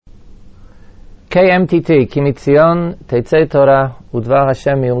KMTT, כי מציון תצא תורה ודבר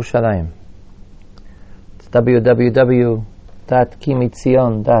השם מירושלים. It's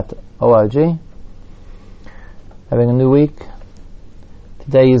www.kimitzion.org. Having a new week.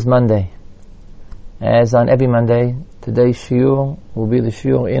 Today is Monday. As on every Monday, today's shiur will be the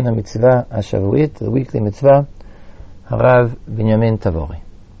shiur in the mitzvah Hashavuit, the weekly mitzvah, Harav Binyamin Tavori.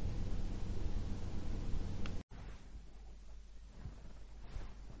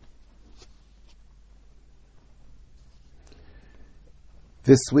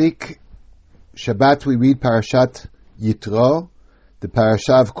 This week, Shabbat, we read Parashat Yitro, the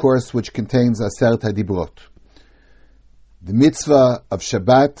parasha, of course, which contains Aseret HaDibrot. The mitzvah of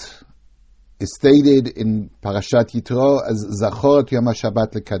Shabbat is stated in Parashat Yitro as Zachor et Yom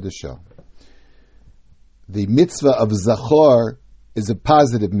HaShabbat Lekadosho. The mitzvah of Zachor is a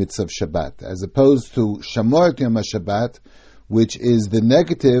positive mitzvah of Shabbat, as opposed to Shamor et Yom HaShabbat, which is the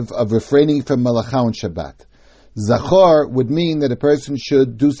negative of refraining from Malacha on Shabbat. Zachor would mean that a person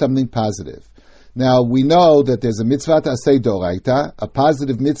should do something positive. Now, we know that there's a mitzvah asay doraita, a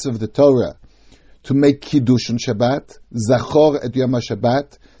positive mitzvah of the Torah, to make kiddush on Shabbat, Zachor et Yom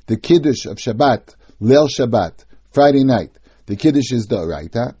HaShabbat, the kiddush of Shabbat, Leil Shabbat, Friday night. The kiddush is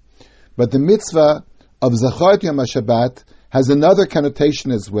doraita. But the mitzvah of Zachor et Yom HaShabbat has another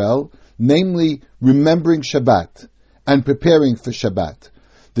connotation as well, namely remembering Shabbat and preparing for Shabbat.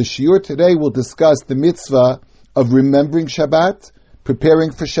 The shiur today will discuss the mitzvah of remembering Shabbat,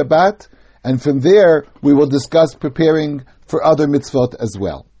 preparing for Shabbat, and from there we will discuss preparing for other mitzvot as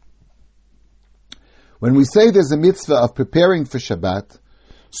well. When we say there's a mitzvah of preparing for Shabbat,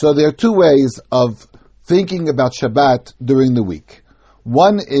 so there are two ways of thinking about Shabbat during the week.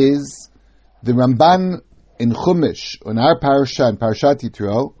 One is the Ramban in Chumash, on our parasha, in Parashat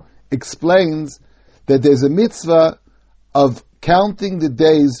Yitro, explains that there's a mitzvah of counting the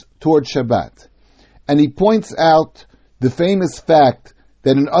days toward Shabbat. And he points out the famous fact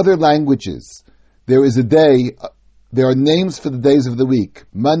that in other languages there is a day, there are names for the days of the week: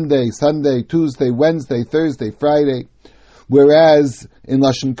 Monday, Sunday, Tuesday, Wednesday, Thursday, Friday. Whereas in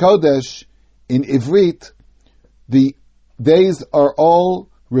Lashon Kodesh, in Ivrit, the days are all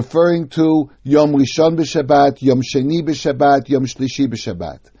referring to Yom Rishon b'Shabbat, Yom Sheni b'Shabbat, Yom Shlishi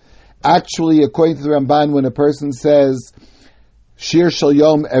b'Shabbat. Actually, according to the Ramban, when a person says Shir Shel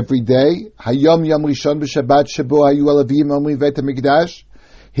Yom every day, Hayom Yom Rishon b'Shabbat Shabo Hayu Alavim Omri Veit HaMikdash,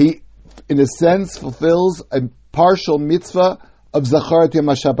 he, in a sense, fulfills a partial mitzvah of Zachor et Yom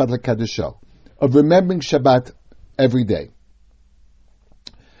HaShabbat Lekadosho, of remembering Shabbat every day.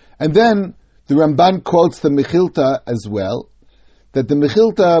 And then the Ramban quotes the Mechilta as well, that the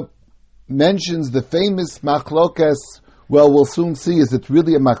Mechilta mentions the famous machlokes. Well, we'll soon see, is it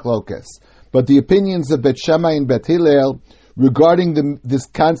really a machlokes? But the opinions of Bet Shammai and Bet Hillel regarding this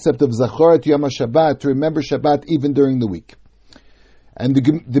concept of Zachor et Yom HaShabbat, to remember Shabbat even during the week. And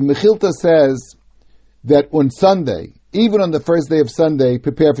the Mechilta says that on Sunday, even on the first day of Sunday,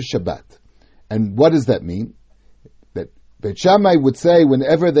 prepare for Shabbat. And what does that mean? That Bet Shammai would say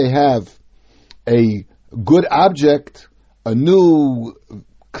whenever they have a good object, a new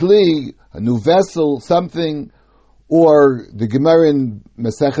kli, a new vessel, something, or the Gemara in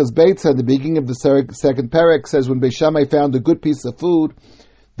Maseches Beitza, at the beginning of the second parak, says when Beis Shammai found a good piece of food,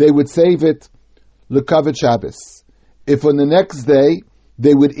 they would save it l'kavod Shabbos. If on the next day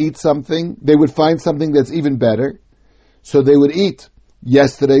they would eat something, they would find something that's even better, so they would eat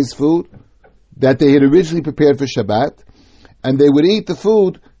yesterday's food that they had originally prepared for Shabbat, and they would eat the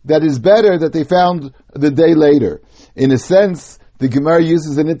food that is better that they found the day later. In a sense, the Gemara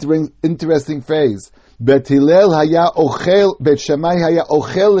uses an interesting phrase. Bet Hillel haya ochel, Bet Shammai haya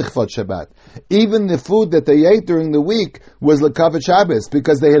ochel lichvot Shabbat. Even the food that they ate during the week was lekavod Shabbos,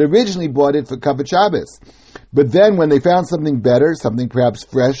 because they had originally bought it for kavod Shabbos. But then when they found something better, something perhaps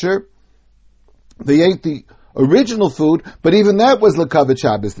fresher, they ate the original food, but even that was lekavod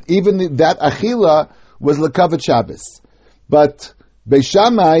Shabbos. Even that achila was lekavod Shabbos. But Beis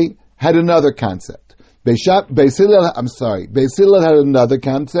Shammai had another concept. Beis Hillel had another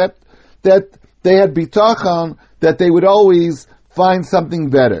concept, that they had bitachon, that they would always find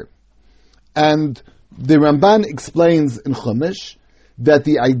something better. And the Ramban explains in Chumash that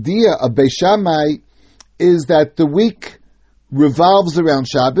the idea of Beis Shammai is that the week revolves around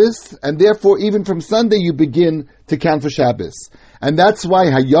Shabbos, and therefore even from Sunday you begin to count for Shabbos. And that's why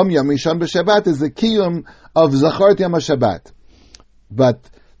Hayom Yom Rishon b'Shabbat is the kiyum of Zachor et Yom HaShabbat. But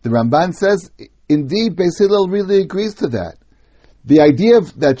the Ramban says, indeed, Beis Hillel really agrees to that. The idea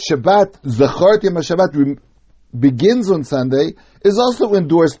of that Shabbat, Zachor et Yom HaShabbat, begins on Sunday is also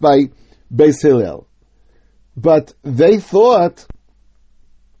endorsed by Beis Hillel. But they thought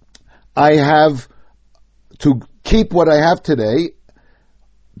I have to keep what I have today,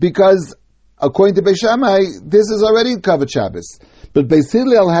 because according to Beis Shammai, this is already Kavod Shabbos. But Beis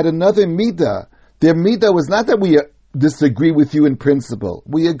Hillel had another midah. Their midah was not that we disagree with you in principle.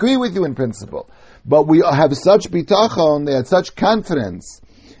 We agree with you in principle. But we have such bitachon, they had such confidence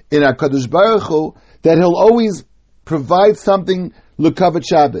in HaKadosh Baruch Hu, that He'll always provide something l'Kavod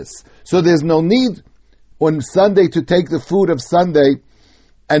Shabbos. So there's no need on Sunday to take the food of Sunday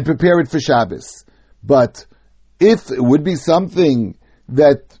and prepare it for Shabbos. But if it would be something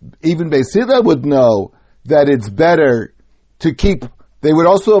that even Beis Hillel would know that it's better to keep, they would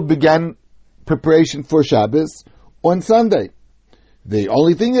also begin preparation for Shabbos on Sunday. The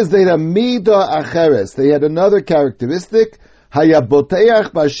only thing is they had a midah acheres. They had another characteristic.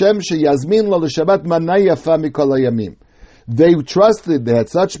 Hayaboteach b'Hashem sheyazmin lo l'Shabbat mana yafa mikol hayamim. They trusted, they had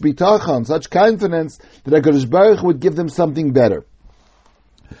such bitachon, such confidence that HaKadosh Baruch Hu would give them something better.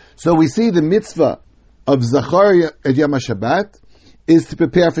 So we see the mitzvah of Zachor et Yom HaShabbat is to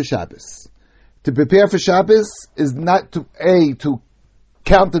prepare for Shabbos. To prepare for Shabbos is not to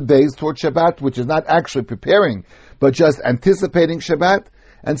count the days towards Shabbat, which is not actually preparing, but just anticipating Shabbat.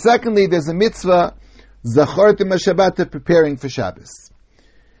 And secondly, there's a mitzvah, Zachor et Yom HaShabbat, of preparing for Shabbos.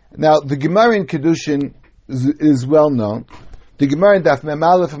 Now, the Gemara in Kedushin is well known. The Gemara in Daf Mem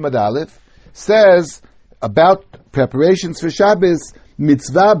Aleph Amud Aleph says about preparations for Shabbos,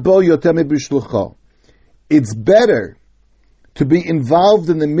 mitzvah bo yoter mibishlucho. It's better to be involved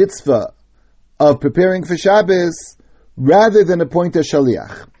in the mitzvah of preparing for Shabbos rather than appoint a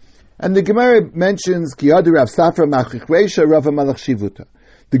shaliach. And the Gemara mentions Ki Yadu Rav Safra Machich Reisha Rav Malach Shivuta,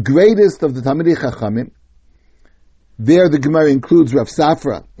 the greatest of the Talmidei Chachamim. There the Gemara includes Rav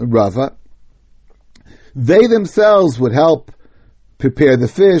Safra and Rava. They themselves would help prepare the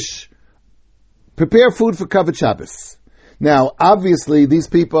fish, prepare food for Kavod Shabbos. Now, obviously, these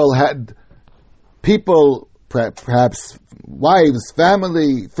people had people, perhaps wives,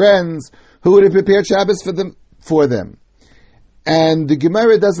 family, friends, who would have prepared Shabbos for them. And the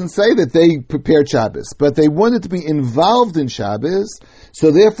Gemara doesn't say that they prepared Shabbos, but they wanted to be involved in Shabbos,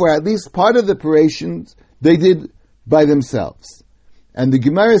 so therefore at least part of the preparations they did by themselves. And the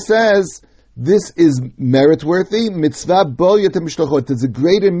Gemara says, this is merit-worthy. Mitzvah bo yoter mishlochot. It's a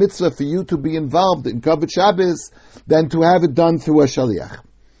greater mitzvah for you to be involved in Kavod Shabbos than to have it done through a shaliach.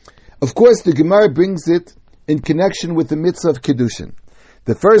 Of course, the Gemara brings it in connection with the mitzvah of Kedushin.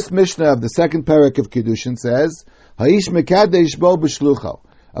 The first Mishnah of the second parak of Kedushin says, Ha'ish mekadesh bo b'shlucho.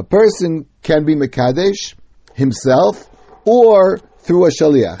 A person can be mekadesh himself or through a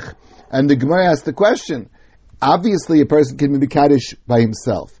shaliach. And the Gemara asks the question, obviously a person can be mekadesh by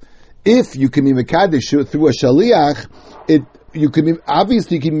himself. If you can be mekadesh through a shaliach, you can be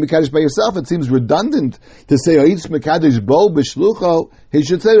mekadesh by yourself. It seems redundant to say Ha'ish mekadesh bo b'shlucho. He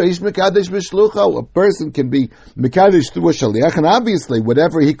should say Ha'ish mekadesh b'shlucho. A person can be mekadesh through a shaliach, and obviously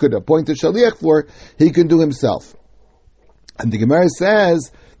whatever he could appoint a shaliach for, he can do himself. And the Gemara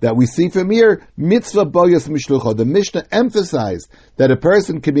says that we see from here mitzvah bo yoter mishlucho. The Mishnah emphasized that a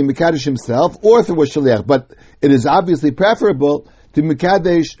person can be mekadesh himself or through a shaliach, but it is obviously preferable to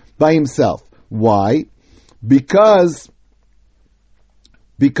mekadesh by himself. Why? Because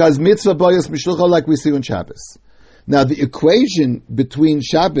mitzvah bo yoter mishlucho, like we see on Shabbos. Now, the equation between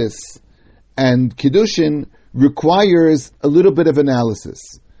Shabbos and Kedushin requires a little bit of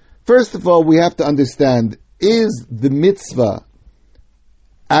analysis. First of all, we have to understand, is the mitzvah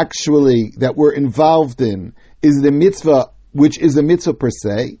actually that we're involved in, is the mitzvah which is a mitzvah per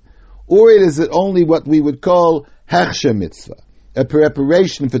se, or is it only what we would call hechsher mitzvah, a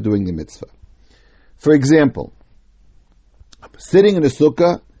preparation for doing the mitzvah? For example, sitting in a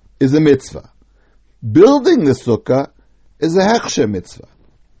sukkah is a mitzvah. Building the sukkah is a hechsher mitzvah.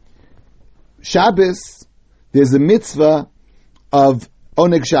 Shabbos, there's a mitzvah of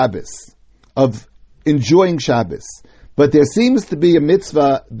oneg Shabbos, of enjoying Shabbos. But there seems to be a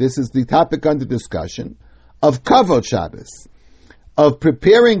mitzvah, this is the topic under discussion, of kavod Shabbos, of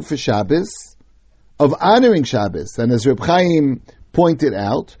preparing for Shabbos, of honoring Shabbos. And as Reb Chaim pointed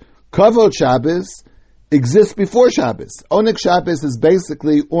out, kavod Shabbos exists before Shabbos. Oneg Shabbos is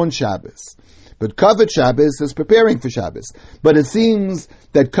basically on Shabbos. But kavod Shabbos is preparing for Shabbos. But it seems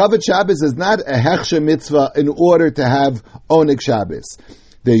that kavod Shabbos is not a hechsher mitzvah in order to have oneg Shabbos.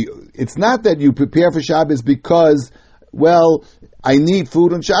 It's not that you prepare for Shabbos because, well, I need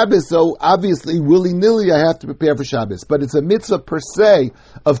food on Shabbos, so obviously, willy-nilly, I have to prepare for Shabbos. But it's a mitzvah per se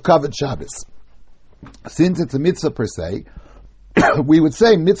of kavod Shabbos. Since it's a mitzvah per se, we would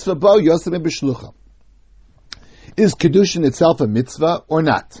say mitzvah bo yoter b'shlucha. Is Kedushin itself a mitzvah or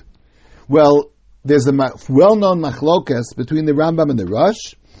not? Well, there's a well-known machlokas between the Rambam and the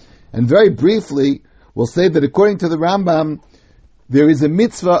Rosh, And very briefly, we'll say that according to the Rambam, there is a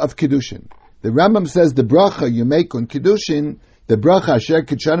mitzvah of Kiddushin. The Rambam says the bracha you make on Kiddushin, the bracha asher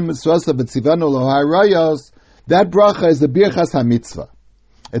kitshanu mitzvasa v'tzivanu lohar rayos, that bracha is the birchas ha-mitzvah.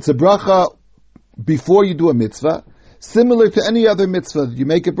 It's a bracha before you do a mitzvah, similar to any other mitzvah. You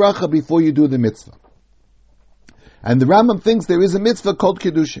make a bracha before you do the mitzvah. And the Rambam thinks there is a mitzvah called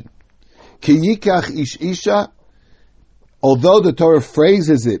Kiddushin. Ki yikach ish isha, although the Torah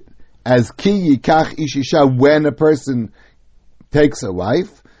phrases it as ki yikach ish isha, when a person takes a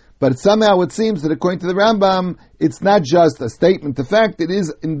wife, but somehow it seems that according to the Rambam, it's not just a statement of fact, it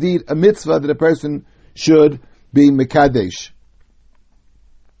is indeed a mitzvah that a person should be mekadesh.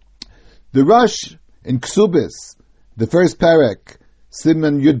 The Rosh in Ksubis, the first parak,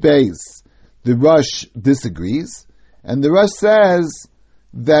 Siman Yud Beis, the Rosh disagrees, and the Rosh says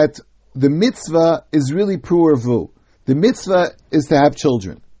that the mitzvah is really pru'ervu. The mitzvah is to have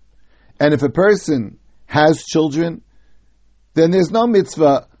children. And if a person has children, then there's no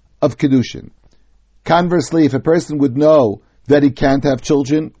mitzvah of Kiddushin. Conversely, if a person would know that he can't have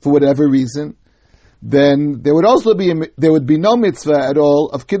children for whatever reason, then there would be no mitzvah at all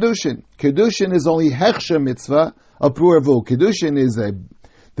of Kiddushin. Kiddushin is only hechsher mitzvah of pru'ervu. Kiddushin is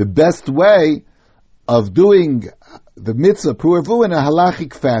the best way of doing the mitzvah pru'ervu in a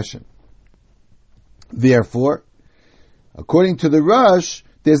halachic fashion. Therefore, according to the Rosh,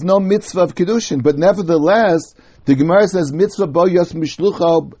 there's no mitzvah of Kiddushin, but nevertheless, the Gemara says mitzvah bo yos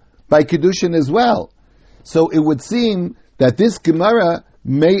mishlucho by Kiddushin as well. So it would seem that this Gemara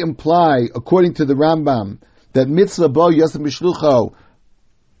may imply, according to the Rambam, that mitzvah bo yos mishlucho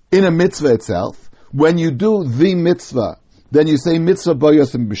in a mitzvah itself. When you do the mitzvah, then you say mitzvah bo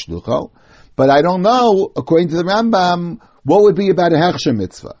yos mishlucho. But I don't know, according to the Rambam, what would be about a hechsher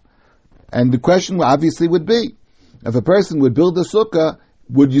mitzvah. And the question obviously would be, if a person would build a sukkah,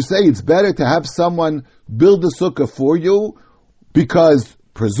 would you say it's better to have someone build a sukkah for you because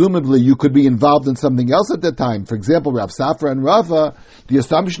presumably you could be involved in something else at that time? For example, Rav Safra and Rava, the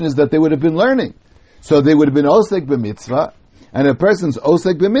assumption is that they would have been learning. So they would have been osek b'mitzvah, and a person's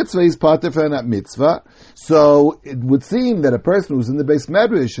osek b'mitzvah is pater for that mitzvah. So it would seem that a person who's in the Beis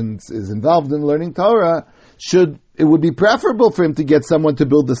Medrash and is involved in learning Torah it would be preferable for him to get someone to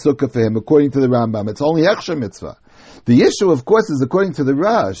build the sukkah for him, according to the Rambam. It's only hechsher mitzvah. The issue, of course, is according to the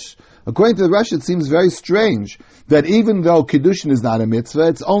Rosh. According to the Rosh, it seems very strange that even though Kiddushin is not a mitzvah,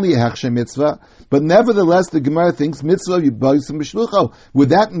 it's only a hechsher mitzvah, but nevertheless the Gemara thinks mitzvah yibayis mishlucho. Would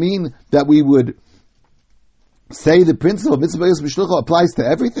that mean that we would say the principle of mitzvah yibayis mishlucho applies to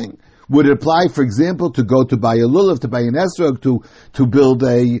everything? Would it apply, for example, to go to buy a lulav, to buy an esrog, to build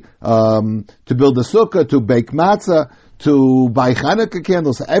a sukkah, to bake matzah, to buy Hanukkah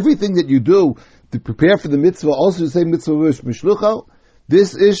candles? Everything that you do to prepare for the mitzvah, also to say mitzvah mishlucho.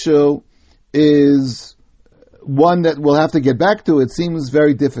 This issue is one that we'll have to get back to. It seems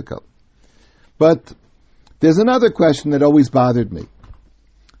very difficult. But there's another question that always bothered me.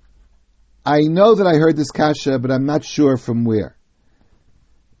 I know that I heard this kasha, but I'm not sure from where.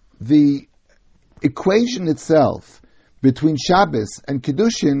 The equation itself between Shabbos and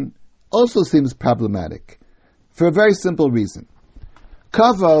Kiddushin also seems problematic for a very simple reason.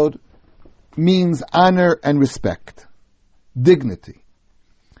 Kavod means honor and respect, dignity.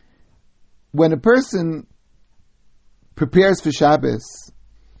 When a person prepares for Shabbos,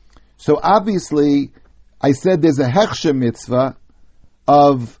 so obviously I said there's a hechsher mitzvah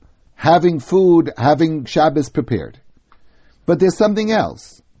of having food, having Shabbos prepared. But there's something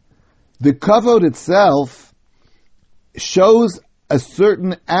else. The kavod itself shows a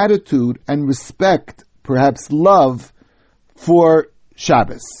certain attitude and respect, perhaps love, for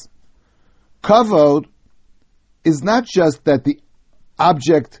Shabbos. Kavod is not just that the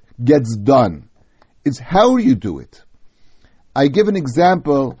object gets done. It's how you do it. I give an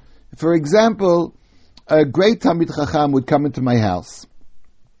example. For example, a great Talmid Chacham would come into my house.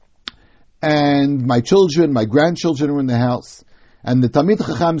 And my children, my grandchildren are in the house. And the Talmid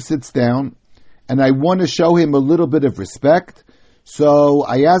Chacham sits down, and I want to show him a little bit of respect. So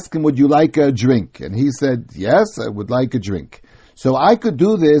I asked him, would you like a drink? And he said, yes, I would like a drink. So I could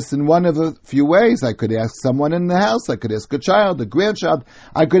do this in one of a few ways. I could ask someone in the house. I could ask a child, a grandchild.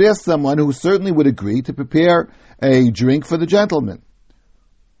 I could ask someone who certainly would agree to prepare a drink for the gentleman.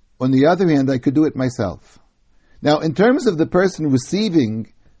 On the other hand, I could do it myself. Now, in terms of the person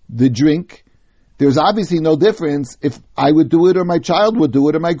receiving the drink, there's obviously no difference if I would do it or my child would do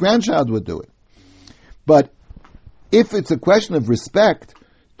it or my grandchild would do it. But if it's a question of respect,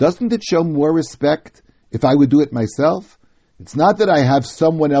 doesn't it show more respect if I would do it myself? It's not that I have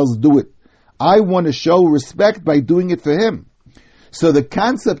someone else do it. I want to show respect by doing it for him. So the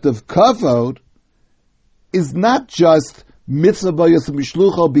concept of kavod is not just mitzvah bayis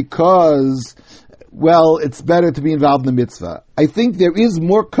mishlucha because, well, it's better to be involved in the mitzvah. I think there is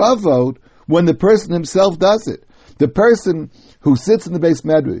more kavod when the person himself does it. The person who sits in the Beis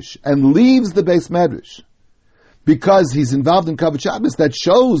Medrash and leaves the Beis Medrash because he's involved in Kavod Shabbos, that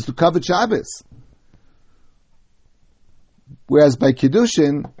shows the Kavod Shabbos. Whereas by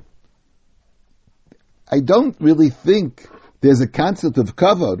Kiddushin, I don't really think there's a concept of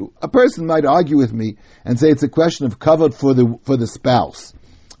kavod. A person might argue with me and say it's a question of kavod for the spouse.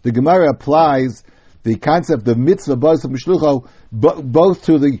 The Gemara applies the concept of mitzvah b'as mishlucho both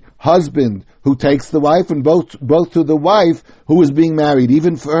to the husband who takes the wife and both to the wife who is being married,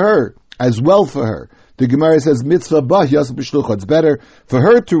 even for her, as well for her. The Gemara says mitzvah b'as mishlucho. It's better for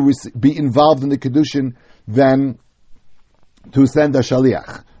her to be involved in the Kiddushin than to send a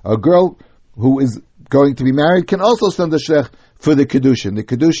shaliach. A girl who is going to be married can also send a shliach for the Kiddushin. The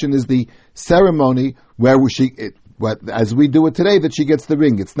Kiddushin is the ceremony where as we do it today, that she gets the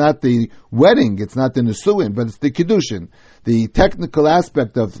ring. It's not the wedding, it's not the Nesuin, but it's the Kiddushin. The technical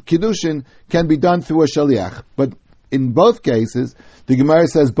aspect of Kiddushin can be done through a shaliach. But in both cases, the Gemara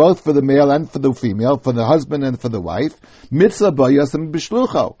says both for the male and for the female, for the husband and for the wife, mitzvah b'yasam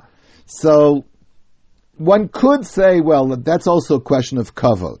b'shlucho. So, one could say, well, that's also a question of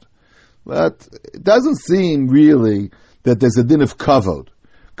kavod. But it doesn't seem really that there's a din of kavod.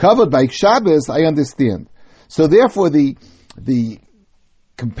 Kavod by Shabbos, I understand. So therefore, the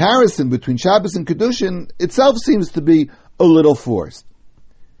comparison between Shabbos and Kiddushin itself seems to be a little forced.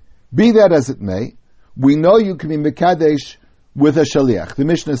 Be that as it may, we know you can be Mekadesh with a Shaliach. The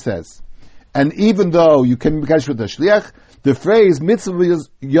Mishnah says. And even though you can be Mekadesh with a Shaliach, the phrase Mitzvah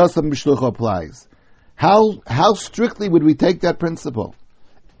Yosam Mishlucha applies. How strictly would we take that principle?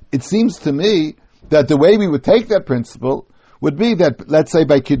 It seems to me that the way we would take that principle would be that, let's say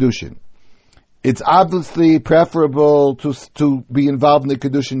by Kiddushin, it's obviously preferable to be involved in the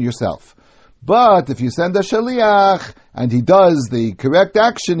Kiddushin yourself. But if you send a shaliach and he does the correct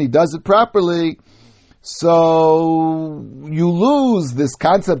action, he does it properly, so you lose this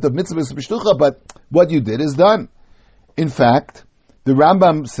concept of mitzvah b'shlucha, but what you did is done. In fact, the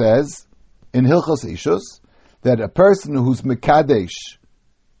Rambam says in Hilchos Ishus that a person who's mekadesh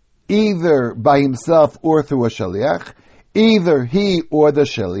either by himself or through a shaliach, either he or the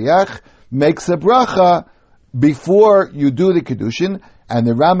shaliach makes a bracha before you do the Kiddushin, and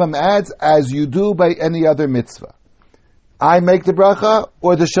the Rambam adds, as you do by any other mitzvah. I make the bracha,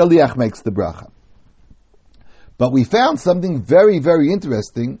 or the shaliach makes the bracha. But we found something very, very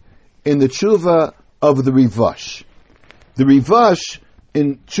interesting in the tshuva of the Rivash. The Rivash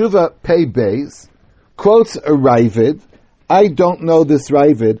in tshuva Pei Beis quotes a Ravid. I don't know this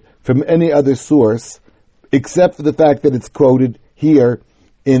Ravid from any other source, except for the fact that it's quoted here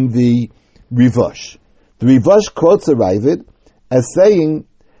in the Rivash. The Rivash quotes a Ravid as saying,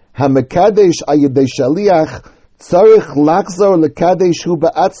 "Hamekadesh ayidei shaliach tzarich lachzor lekadesh hu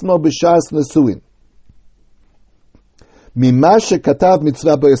ba'atzmo b'shas nesuin mima shekatav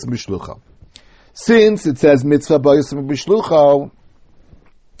mitzvah b'yos mishlucha." Since it says mitzvah b'yos mishlucha,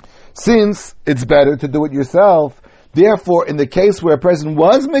 since it's better to do it yourself, therefore, in the case where a person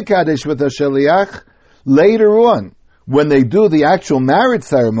was mekadesh with a shaliach, later on, when they do the actual marriage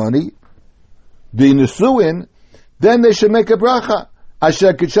ceremony, the Nesuin, then they should make a bracha.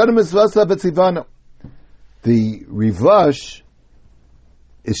 Asher kitshanu mitzvasa v'tzivanu. The Rivash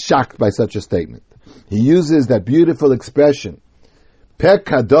is shocked by such a statement. He uses that beautiful expression, Per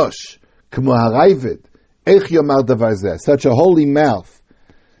kadosh, k'mo harayvid, eich yomar davar zeh. Such a holy mouth,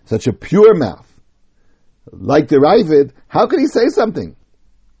 such a pure mouth, like the Ravid, how could he say something?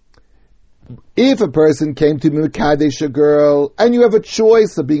 If a person came to Mekadesh a girl, and you have a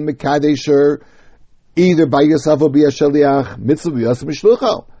choice of being Mekadesher, either by yourself or by a shaliach, mitzvah b'yos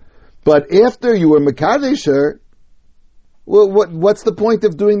mishlucha. But after you were Mekadesher, well, what's the point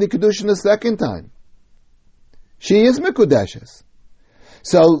of doing the Kiddushin a second time? She is Mekudeshes.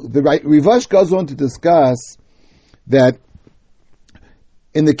 So the Rivash goes on to discuss that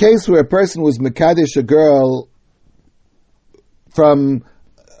in the case where a person was Mekadesh a girl from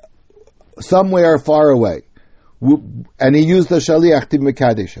somewhere far away, and he used the shaliach to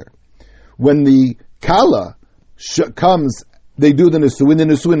Mekadesh her, when the Kala comes, they do the Nesuin. The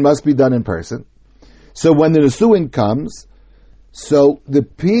Nesuin must be done in person. So when the Nesuin comes, so the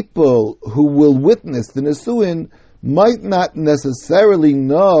people who will witness the Nesuin might not necessarily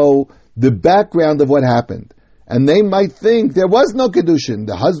know the background of what happened. And they might think there was no Kiddushin.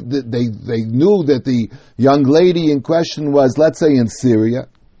 They knew that the young lady in question was, let's say, in Syria,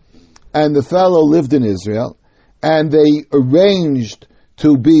 and the fellow lived in Israel, and they arranged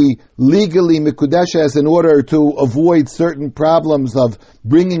to be legally mikudeshes in order to avoid certain problems of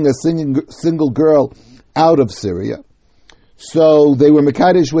bringing a single girl out of Syria. So they were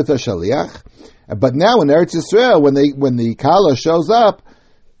mekadesh with a shaliach. But now in Eretz Yisrael, when the kala shows up,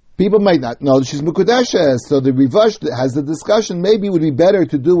 people might not know that she's mikudeshes. So the Rivash has the discussion. Maybe it would be better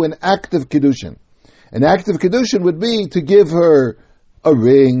to do an active kiddushin. An active kiddushin would be to give her a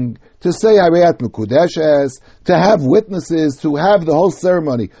ring, to say Harayat Mekudeshes, to have witnesses, to have the whole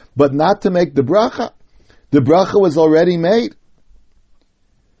ceremony, but not to make the bracha. The bracha was already made.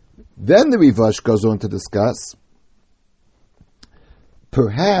 Then the Rivash goes on to discuss,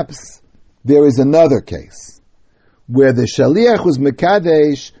 perhaps there is another case, where the Shaliach was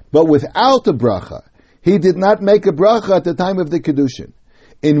Mekadesh, but without a bracha. He did not make a bracha at the time of the Kedushin.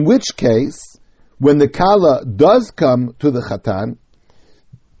 In which case, when the Kala does come to the Chatan,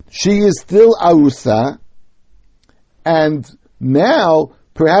 she is still arusa, and now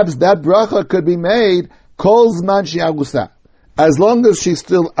perhaps that bracha could be made kol zman she arusa, as long as she's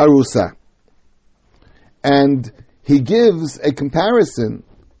still arusa. And he gives a comparison,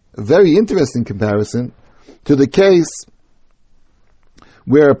 a very interesting comparison, to the case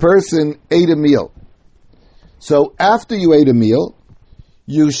where a person ate a meal. So after you ate a meal,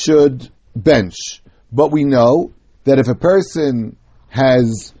 you should bench. But we know that if a person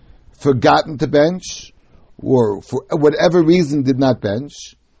has forgotten to bench, or for whatever reason did not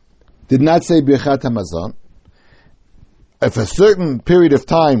bench, did not say Birchat HaMazon, if a certain period of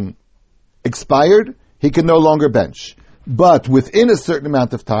time expired, he can no longer bench. But within a certain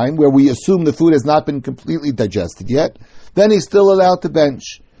amount of time, where we assume the food has not been completely digested yet, then he's still allowed to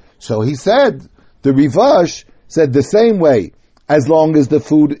bench. So he said, the Rivash said the same way, as long as the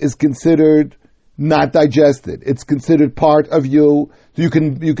food is considered not digested, it's considered part of you, you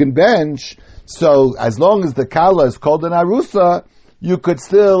can bench. So as long as the kala is called an arusa, you could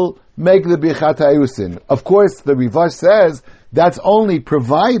still make the birchat ha'erusin. Of course, the Rivash says that's only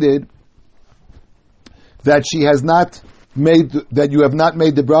provided that she has not made, that you have not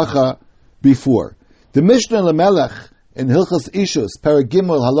made the bracha before. The Mishnah Lamelech in Hilchos Ishus, Perek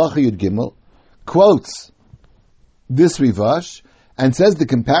Gimel, Halacha Yud Gimel, quotes this Rivash and says the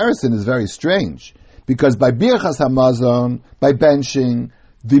comparison is very strange, because by Birchas HaMazon, by benching,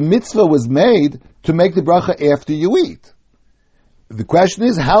 the mitzvah was made to make the bracha after you eat. The question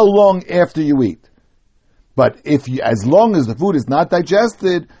is, how long after you eat? But if you, as long as the food is not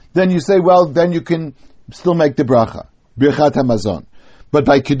digested, then you say, well, then you can still make the bracha, Birchat HaMazon. But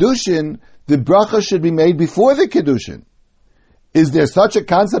by Kiddushin, the bracha should be made before the Kiddushin. Is there such a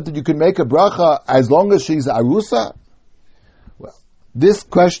concept that you can make a bracha as long as she's arusa? Well, this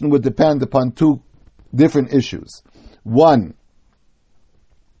question would depend upon two different issues. One,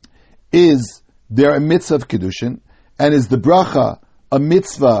 is there a mitzvah of Kiddushin? And is the bracha a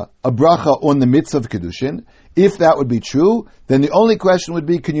mitzvah, a bracha on the mitzvah of Kiddushin? If that would be true, then the only question would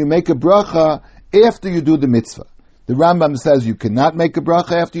be, can you make a bracha after you do the mitzvah? The Rambam says you cannot make a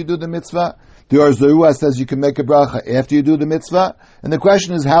bracha after you do the mitzvah. The Or Zarua says you can make a bracha after you do the mitzvah. And the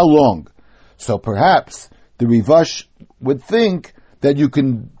question is, how long? So perhaps the Rivash would think that you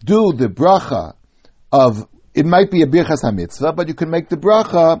can do the bracha of, it might be a birchas ha-mitzvah, but you can make the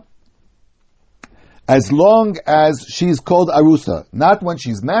bracha as long as she's called arusa, not when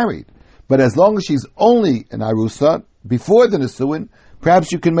she's married, but as long as she's only an arusa, before the nesuin,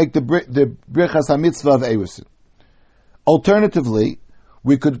 perhaps you can make the birchas ha-mitzvah of erusin. Alternatively,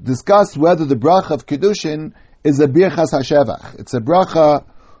 we could discuss whether the bracha of Kiddushin is a birchas ha-shevach. It's a bracha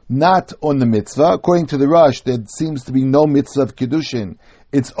not on the mitzvah. According to the Rosh, there seems to be no mitzvah of Kiddushin.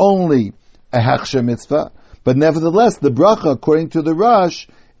 It's only a hechsher mitzvah. But nevertheless, the bracha, according to the Rosh,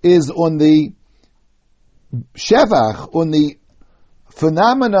 is on the shevach, on the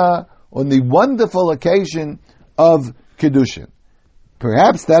phenomena, on the wonderful occasion of Kiddushin.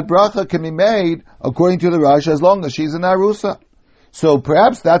 Perhaps that bracha can be made, according to the Rosh, as long as she's an arusa. So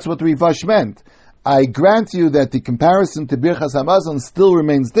perhaps that's what the Rivash meant. I grant you that the comparison to Birchas HaMazon still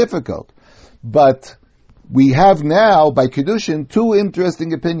remains difficult, but we have now, by Kiddushin, two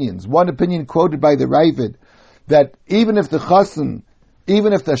interesting opinions. One opinion quoted by the Ravid, that even if the chassan,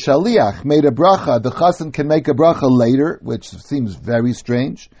 even if the shaliach made a bracha, the chassan can make a bracha later, which seems very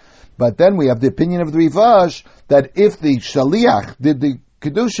strange. But then we have the opinion of the Rivash, that if the shaliach did the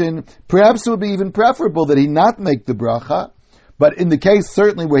Kiddushin, perhaps it would be even preferable that he not make the bracha. But in the case,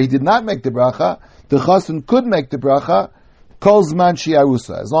 certainly, where he did not make the bracha, the chassan could make the bracha, kol zman she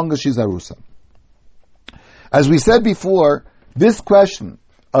arusa, as long as she's arusa. As we said before, this question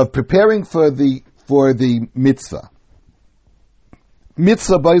of preparing for the mitzvah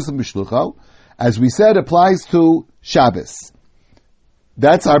b'yisem b'shlucho, as we said, applies to Shabbos.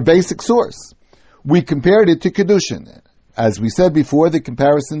 That's our basic source. We compared it to Kedushin. As we said before, the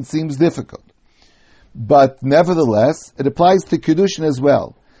comparison seems difficult. But nevertheless, it applies to Kedushin as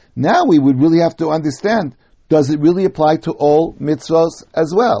well. Now we would really have to understand, does it really apply to all mitzvos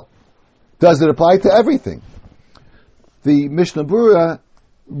as well? Does it apply to everything? The Mishnah Berurah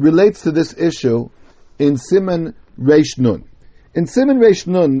relates to this issue in Siman Reish Nun. In Siman Reish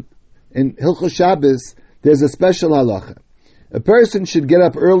Nun, in Hilchos Shabbos, there's a special halacha. A person should get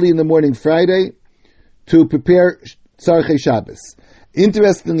up early in the morning Friday to prepare Tzarchei Shabbos.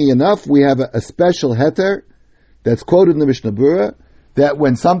 Interestingly enough, we have a special heter that's quoted in the Mishnah Berurah, that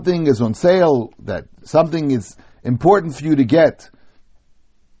when something is on sale, that something is important for you to get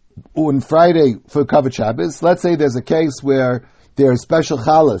on Friday for Kavod Shabbos, let's say there's a case where there are special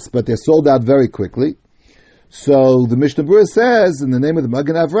challahs, but they're sold out very quickly. So the Mishnah Berurah says, in the name of the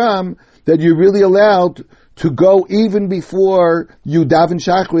Magen Avram, that you're really allowed to go even before you daven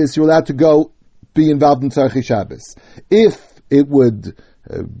Shachris, you're allowed to go be involved in Tzarchei Shabbos. If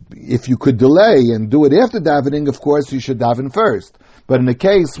you could delay and do it after davening, of course you should daven first. But in a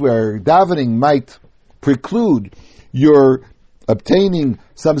case where davening might preclude your obtaining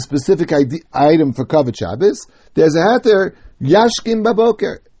some specific item for Kavod Shabbos, there's a heter, Yashkim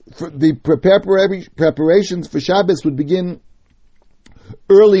Baboker. The preparations for Shabbos would begin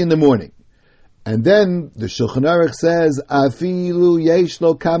early in the morning. And then the Shulchan Aruch says, Afilu yesh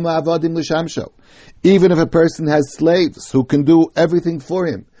lo kama avodim l'shamsho. Even if a person has slaves who can do everything for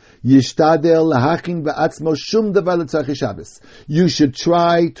him, yishtadel lahachin ba'atzmo shum davar l'tzarchei Shabbos. You should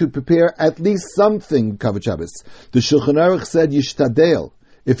try to prepare at least something Kavod Shabbos. The Shulchan Aruch said yishtadel.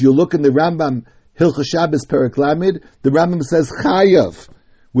 If you look in the Rambam Hilchos Shabbos Perek Lamed, the Rambam says chayav,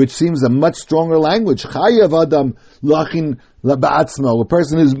 which seems a much stronger language. Chayav adam lachin ba'atzmo. A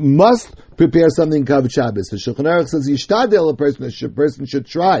person must prepare something Kavod Shabbos. The Shulchan Aruch says yishtadel. A person should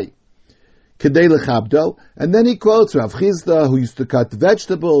try. Kedei lechabdo, and then he quotes Rav Chizda, who used to cut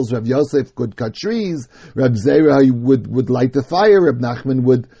vegetables. Rav Yosef could cut trees. Rav Zera would light the fire. Rav Nachman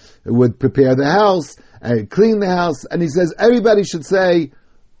would prepare the house and clean the house. And he says everybody should say,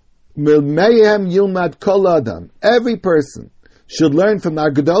 "Milmeihem yilmad kol adam." Every person should learn from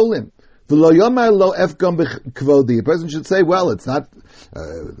our gedolim. V'lo yomar lo efgam b'kvodi. A person should say, "Well, it's not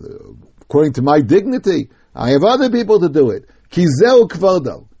according to my dignity. I have other people to do it." Ki zeu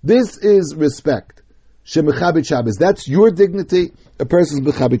kvodo. This is respect. Shemechabit Shabbos. That's your dignity. A person's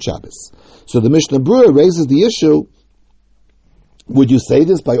Mechabit Shabbos. So the Mishnah Berurah raises the issue, would you say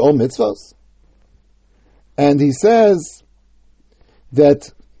this by all mitzvos? And he says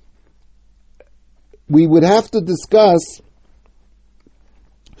that we would have to discuss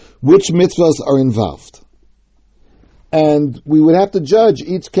which mitzvos are involved. And we would have to judge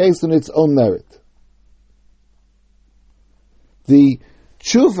each case on its own merit. The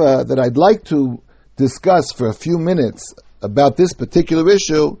tshuva that I'd like to discuss for a few minutes about this particular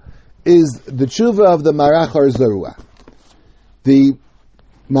issue is the tshuva of the Marach Har Zarua. The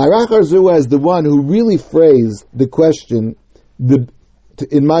Marach Har Zarua is the one who really phrased the question,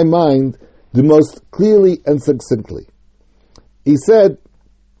 in my mind, the most clearly and succinctly. He said,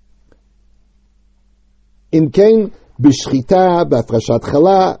 "In kain b'shchita b'afrashat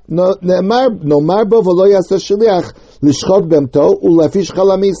chala nomar bo v'lo yasa shliach lishchot b'emto u'lafish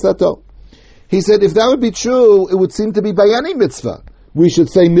chala misato." He said, if that would be true, it would seem to be by any mitzvah. We should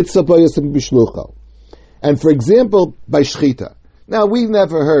say mitzvah bo yasem b'shlucho. And for example, by shchita. Now, we've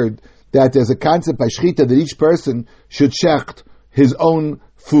never heard that there's a concept by shchita that each person should shecht his own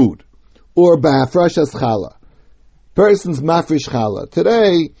food. Or by hafrashas chala. Person's mafresh chala.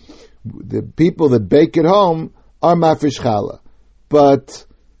 Today, the people that bake at home are mafresh chala. But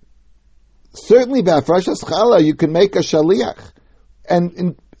certainly by hafrashas chala, you can make a shaliach.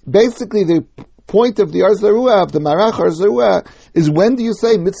 And basically the point of the Har Zarua, of the Marach Har Zarua, is when do you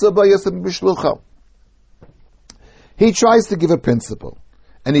say mitzvah b'yasem b'shlucho? He tries to give a principle.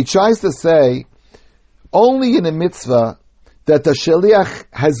 And he tries to say, only in a mitzvah that the shaliach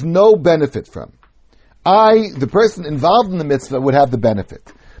has no benefit from. The person involved in the mitzvah would have the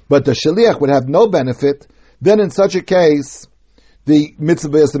benefit. But the shaliach would have no benefit, then in such a case, the mitzvah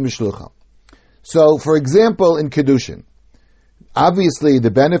b'yasem b'shlucho. So, for example, in Kedushin, obviously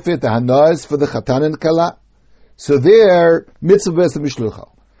the benefit, the hana, is for the chatan and kala. So there, mitzvah b'yasem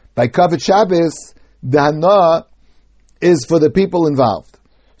b'shlucho. By Kavod Shabbos, the hana is for the people involved.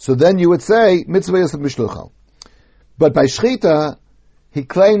 So then you would say, mitzvah b'yasem b'shlucho. But by shchita, he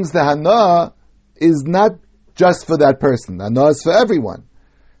claims the hana is not just for that person. The hana is for everyone.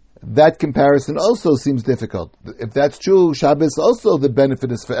 That comparison also seems difficult. If that's true, Shabbos also the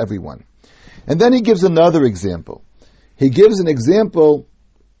benefit is for everyone. And then he gives another example. He gives an example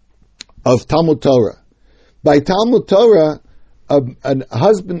of Talmud Torah. By Talmud Torah,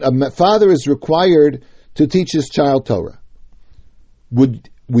 a father is required to teach his child Torah.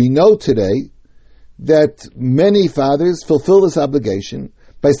 We know today that many fathers fulfill this obligation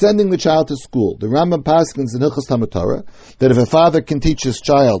by sending the child to school. The Rambam paskins in Hilchos Talmud Torah that if a father can teach his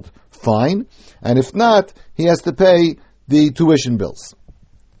child, fine, and if not, he has to pay the tuition bills.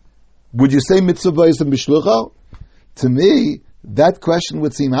 Would you say mitzvah b'yosem b'shlucho? To me, that question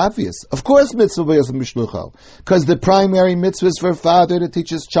would seem obvious. Of course mitzvah b'yosem b'shlucho, because the primary mitzvah is for a father to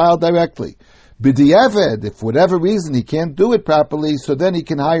teach his child directly. B'di'eved, if for whatever reason he can't do it properly, so then he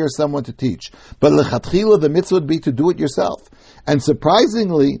can hire someone to teach. But l'chatchila, the mitzvah would be to do it yourself. And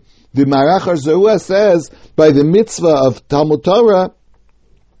surprisingly, the Marach Arzarua says, by the mitzvah of Talmud Torah,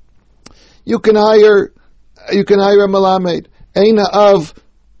 you can hire a malamed. Eina of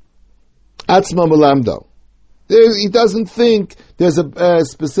atzma malamdo. He doesn't think there's a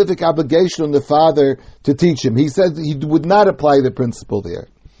specific obligation on the father to teach him. He said he would not apply the principle there.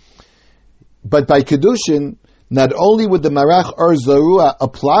 But by Kedushin, not only would the Marach Arzarua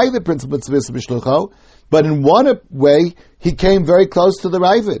apply the principle of Tzvis B'Shlucho, but in one way, he came very close to the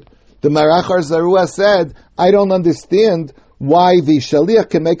Ravid. The Marach Arzarua said, I don't understand why the Shaliach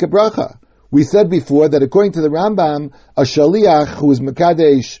can make a bracha. We said before that according to the Rambam, a Shaliach who is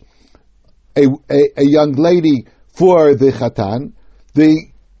Mekadesh, a young lady for the Chatan,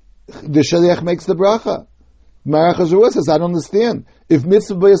 the Shaliach makes the bracha. Marach Arzarua says, I don't understand. If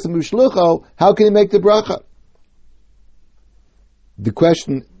mitzvah b'yosem b'shlucho, how can he make the bracha? The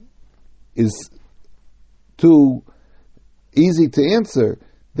question is too easy to answer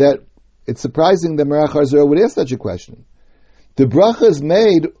that it's surprising that Marach Arzarua would ask such a question. The bracha is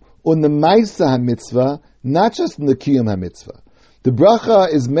made on the Maisa HaMitzvah, not just on the Kiyum HaMitzvah. The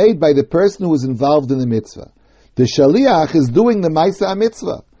bracha is made by the person who is involved in the mitzvah. The Shaliach is doing the Maisa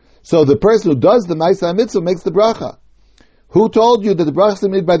HaMitzvah. So the person who does the Maisa HaMitzvah makes the bracha. Who told you that the bracha is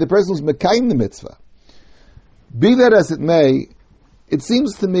made by the person who's mekayim the mitzvah? Be that as it may, it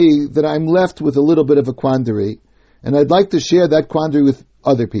seems to me that I'm left with a little bit of a quandary, and I'd like to share that quandary with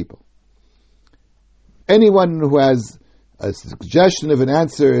other people. Anyone who has a suggestion of an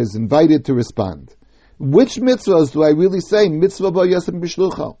answer is invited to respond. Which mitzvahs do I really say mitzvah b'yosem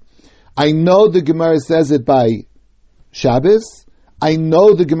b'shlucho? I know the Gemara says it by Shabbos. I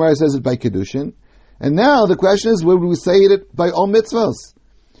know the Gemara says it by Kedushin. And now the question is, would we say it by all mitzvahs?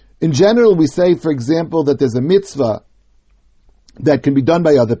 In general, we say, for example, that there's a mitzvah that can be done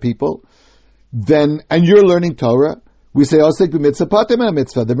by other people, and you're learning Torah, we say, Osek b'mitzvah patem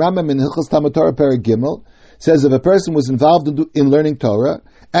mitzvah. The Rambam in Hilchos Talmud Torah Perek Gimel says if a person was involved in learning Torah,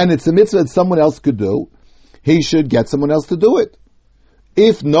 and it's a mitzvah that someone else could do, he should get someone else to do it.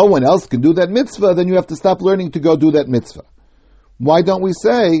 If no one else can do that mitzvah, then you have to stop learning to go do that mitzvah. Why don't we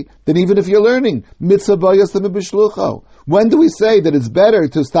say that even if you're learning, mitzvah b'yosem b'shlucho? When do we say that it's better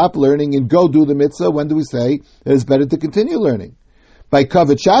to stop learning and go do the mitzvah? When do we say that it's better to continue learning? By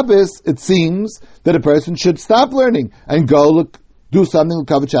Kavod Shabbos, it seems that a person should stop learning and go do something with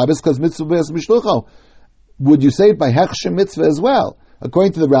Kavod Shabbos because mitzvah b'yosem b'shlucho. Would you say it by hechsher mitzvah as well?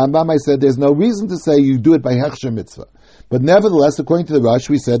 According to the Rambam, I said there's no reason to say you do it by hechsher mitzvah. But nevertheless, according to the Rosh,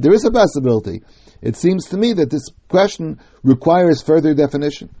 we said there is a possibility. It seems to me that this question requires further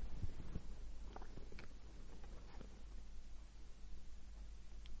definition.